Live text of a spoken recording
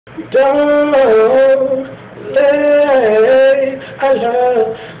Don't let our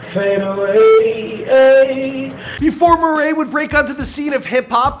love fade away. Before Morray would break onto the scene of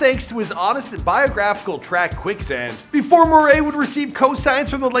hip-hop thanks to his honest and biographical track Quicksand. Before Morray would receive cosigns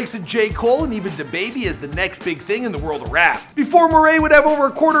from the likes of J. Cole and even DaBaby as the next big thing in the world of rap. Before Morray would have over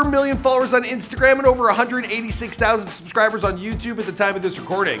 250,000 followers on Instagram and over 186,000 subscribers on YouTube at the time of this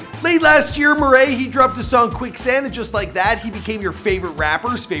recording. Late last year, Morray, he dropped the song Quicksand, and just like that, he became your favorite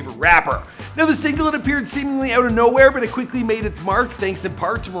rapper's favorite rapper. Now the single had appeared seemingly out of nowhere, but it quickly made its mark thanks in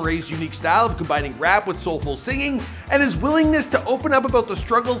part to Morray's unique style of combining rap with soulful singing and his willingness to open up about the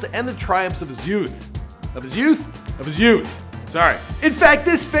struggles and the triumphs of his youth. Sorry. In fact,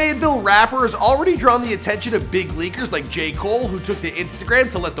 this Fayetteville rapper has already drawn the attention of big leakers like J. Cole, who took to Instagram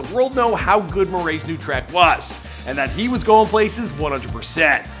to let the world know how good Morray's new track was, and that he was going places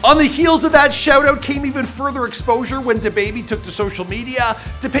 100%. On the heels of that shout out came even further exposure when DaBaby took to social media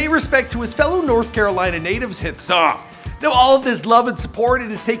to pay respect to his fellow North Carolina native's hit song. Now all of this love and support,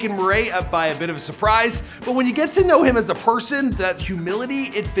 it has taken Morray up by a bit of a surprise, but when you get to know him as a person, that humility,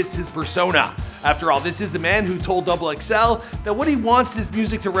 it fits his persona. After all, this is a man who told XXL that what he wants his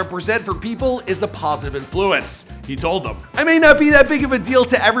music to represent for people is a positive influence. He told them, "I may not be that big of a deal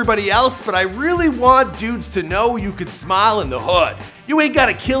to everybody else, but I really want dudes to know you can smile in the hood. You ain't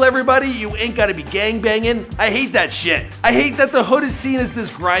gotta kill everybody, you ain't gotta be gangbanging. I hate that shit. I hate that the hood is seen as this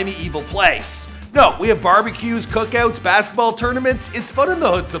grimy, evil place. No, we have barbecues, cookouts, basketball tournaments. It's fun in the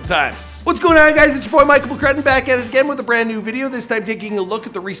hood sometimes." What's going on, guys? It's your boy Michael McCrudden back at it again with a brand new video, this time taking a look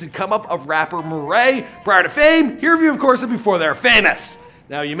at the recent come up of rapper Morray. Prior to fame, here review of course of before they're famous.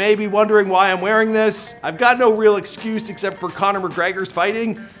 Now you may be wondering why I'm wearing this. I've got no real excuse except for Conor McGregor's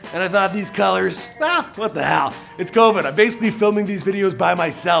fighting, and I thought these colors, what the hell? It's COVID. I'm basically filming these videos by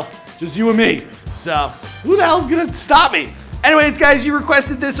myself, just you and me. So who the hell's gonna stop me? Anyways, guys, you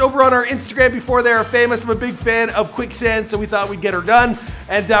requested this over on our Instagram before they are famous. I'm a big fan of Quicksand, so we thought we'd get her done.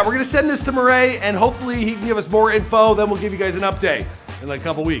 And we're going to send this to Morray, and hopefully he can give us more info. Then we'll give you guys an update in like a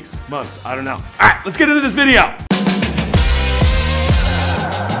couple weeks, months, I don't know. All right, let's get into this video.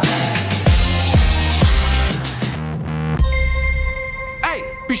 Hey,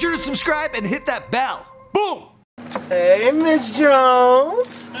 be sure to subscribe and hit that bell. Boom! Hey, Miss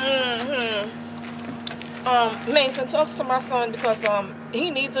Jones. Mason talks to my son because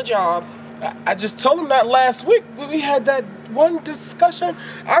he needs a job. I just told him that last week. We had that one discussion.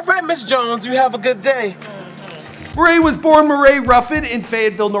 All right, Miss Jones, you have a good day. Morray was born Morray Ruffin in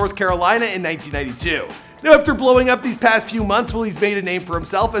Fayetteville, North Carolina in 1992. Now, after blowing up these past few months, well, he's made a name for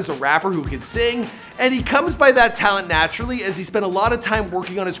himself as a rapper who can sing, and he comes by that talent naturally as he spent a lot of time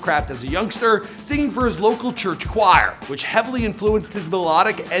working on his craft as a youngster, singing for his local church choir, which heavily influenced his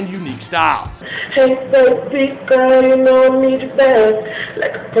melodic and unique style. Hey, baby girl, you know me the best,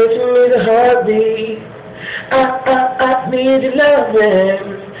 like a person with a heartbeat. I need your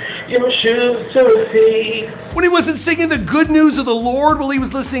loving. Your shoes to her feet. When he wasn't singing the good news of the Lord, well, he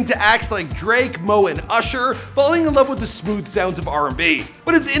was listening to acts like Drake, Mo, and Usher, falling in love with the smooth sounds of R&B.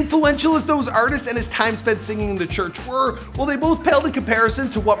 But as influential as those artists and his time spent singing in the church were, well, they both paled in comparison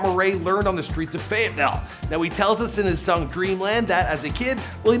to what Morray learned on the streets of Fayetteville. Now, he tells us in his song Dreamland that as a kid,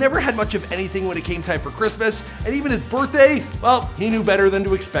 well, he never had much of anything when it came time for Christmas, and even his birthday, well, he knew better than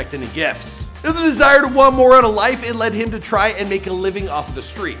to expect any gifts. Now, the desire to want more out of life, it led him to try and make a living off of the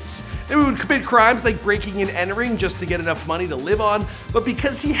streets. Now, he would commit crimes like breaking and entering just to get enough money to live on, but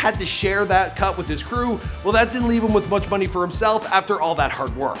because he had to share that cut with his crew, well, that didn't leave him with much money for himself after all that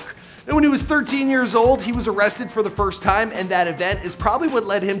hard work. And when he was 13 years old, he was arrested for the first time, and that event is probably what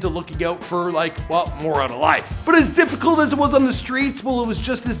led him to looking out for, more out of life. But as difficult as it was on the streets, well, it was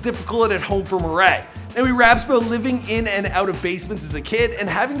just as difficult at home for Morray. Now, he raps about living in and out of basements as a kid and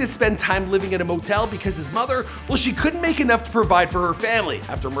having to spend time living in a motel because his mother, well, she couldn't make enough to provide for her family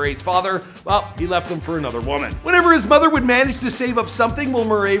after Morray's father, well, he left them for another woman. Whenever his mother would manage to save up something, well,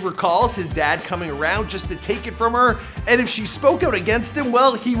 Morray recalls his dad coming around just to take it from her, and if she spoke out against him,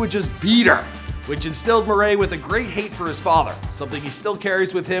 well, he would just beat her, which instilled Morray with a great hate for his father, something he still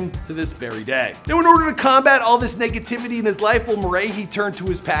carries with him to this very day. Now, in order to combat all this negativity in his life, well, Morray, he turned to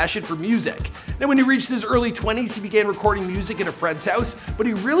his passion for music. Now, when he reached his early 20s, he began recording music at a friend's house, but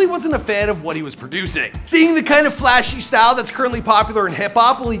he really wasn't a fan of what he was producing. Seeing the kind of flashy style that's currently popular in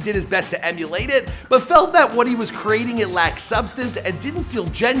hip-hop, well, he did his best to emulate it, but felt that what he was creating, it lacked substance and didn't feel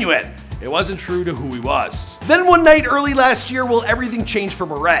genuine. It wasn't true to who he was. Then one night early last year, well, everything changed for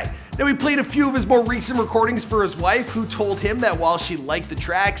Morray. Now, he played a few of his more recent recordings for his wife, who told him that while she liked the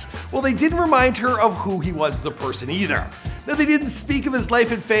tracks, well, they didn't remind her of who he was as a person either. Now, they didn't speak of his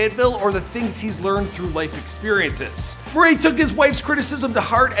life in Fayetteville or the things he's learned through life experiences. Morray took his wife's criticism to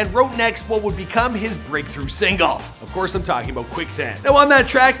heart and wrote next what would become his breakthrough single. Of course, I'm talking about Quicksand. Now, on that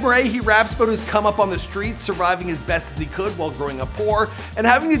track, Morray, he raps about his come up on the streets, surviving as best as he could while growing up poor, and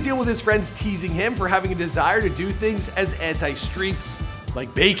having to deal with his friends teasing him for having a desire to do things as anti-streets,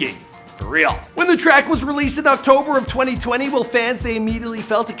 like baking. For real. When the track was released in October of 2020, well, fans, they immediately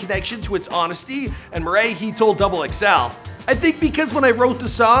felt a connection to its honesty, and Morray, he told XXL, "I think because when I wrote the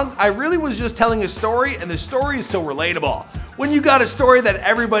song, I really was just telling a story, and the story is so relatable. When you got a story that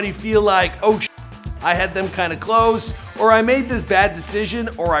everybody feel like, oh I had them kind of close, or I made this bad decision,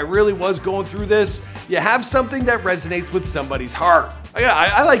 or I really was going through this, you have something that resonates with somebody's heart."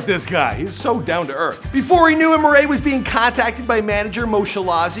 I like this guy. He's so down to earth. Before he knew it, Morray was being contacted by manager Mo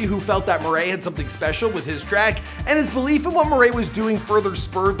Shalazi, who felt that Morray had something special with his track, and his belief in what Morray was doing further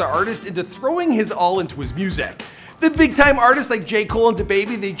spurred the artist into throwing his all into his music. The big-time artists like J. Cole and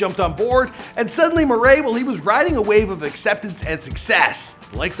DaBaby, they jumped on board, and suddenly Morray, well, he was riding a wave of acceptance and success,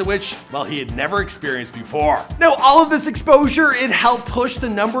 the likes of which, well, he had never experienced before. Now, all of this exposure, it helped push the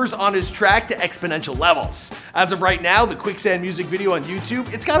numbers on his track to exponential levels. As of right now, the Quicksand music video on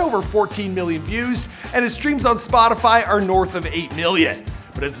YouTube, it's got over 14 million views, and his streams on Spotify are north of 8 million.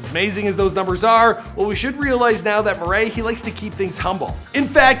 But as amazing as those numbers are, well, we should realize now that Morray, he likes to keep things humble. In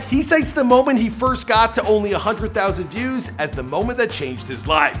fact, he cites the moment he first got to only 100,000 views as the moment that changed his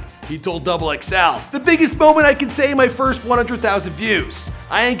life. He told XXL, "The biggest moment I can say, my first 100,000 views.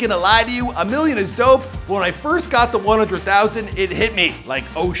 I ain't gonna lie to you, a million is dope, but when I first got the 100,000, it hit me like,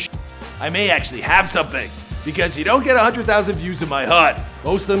 oh shit, I may actually have something. Because you don't get 100,000 views in my HUD.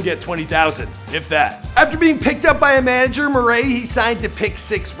 Most of them get 20,000, if that." After being picked up by a manager, Morray, he signed to Pick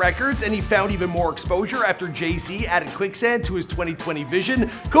 6 Records, and he found even more exposure after Jay-Z added Quicksand to his 2020 Vision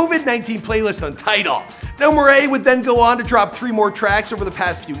COVID-19 playlist on Tidal. Now, Morray would then go on to drop 3 more tracks over the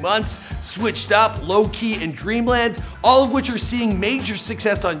past few months, Switched Up, Low Key, and Dreamland, all of which are seeing major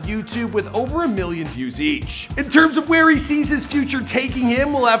success on YouTube with over 1 million views each. In terms of where he sees his future taking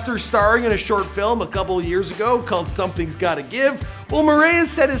him, well, after starring in a short film a couple of years ago called Something's Gotta Give, well, Morray has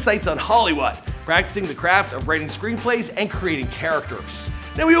set his sights on Hollywood, practicing the craft of writing screenplays and creating characters.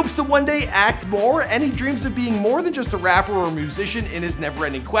 Now, he hopes to one day act more, and he dreams of being more than just a rapper or a musician in his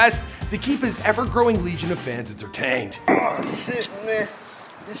never-ending quest to keep his ever-growing legion of fans entertained. Oh, shit, man.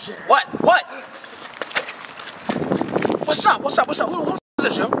 What? What's up? Who's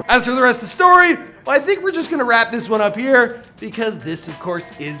this, yo? As for the rest of the story, well, I think we're just gonna wrap this one up here, because this, of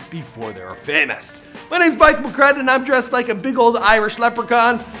course, is before they were famous. My name's Michael McCrudden, and I'm dressed like a big old Irish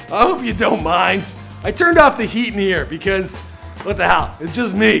leprechaun. I hope you don't mind. I turned off the heat in here because, what the hell, it's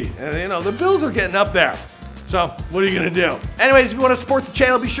just me. And you know, the bills are getting up there. So, what are you gonna do? Anyways, if you want to support the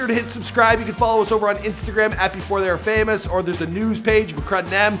channel, be sure to hit subscribe. You can follow us over on Instagram at Before They Were Famous, or there's a news page,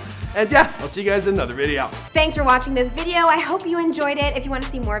 McCrudden M. And yeah, I'll see you guys in another video. Thanks for watching this video. I hope you enjoyed it. If you want to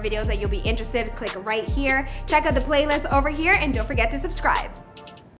see more videos that you'll be interested, click right here. Check out the playlist over here, and don't forget to subscribe.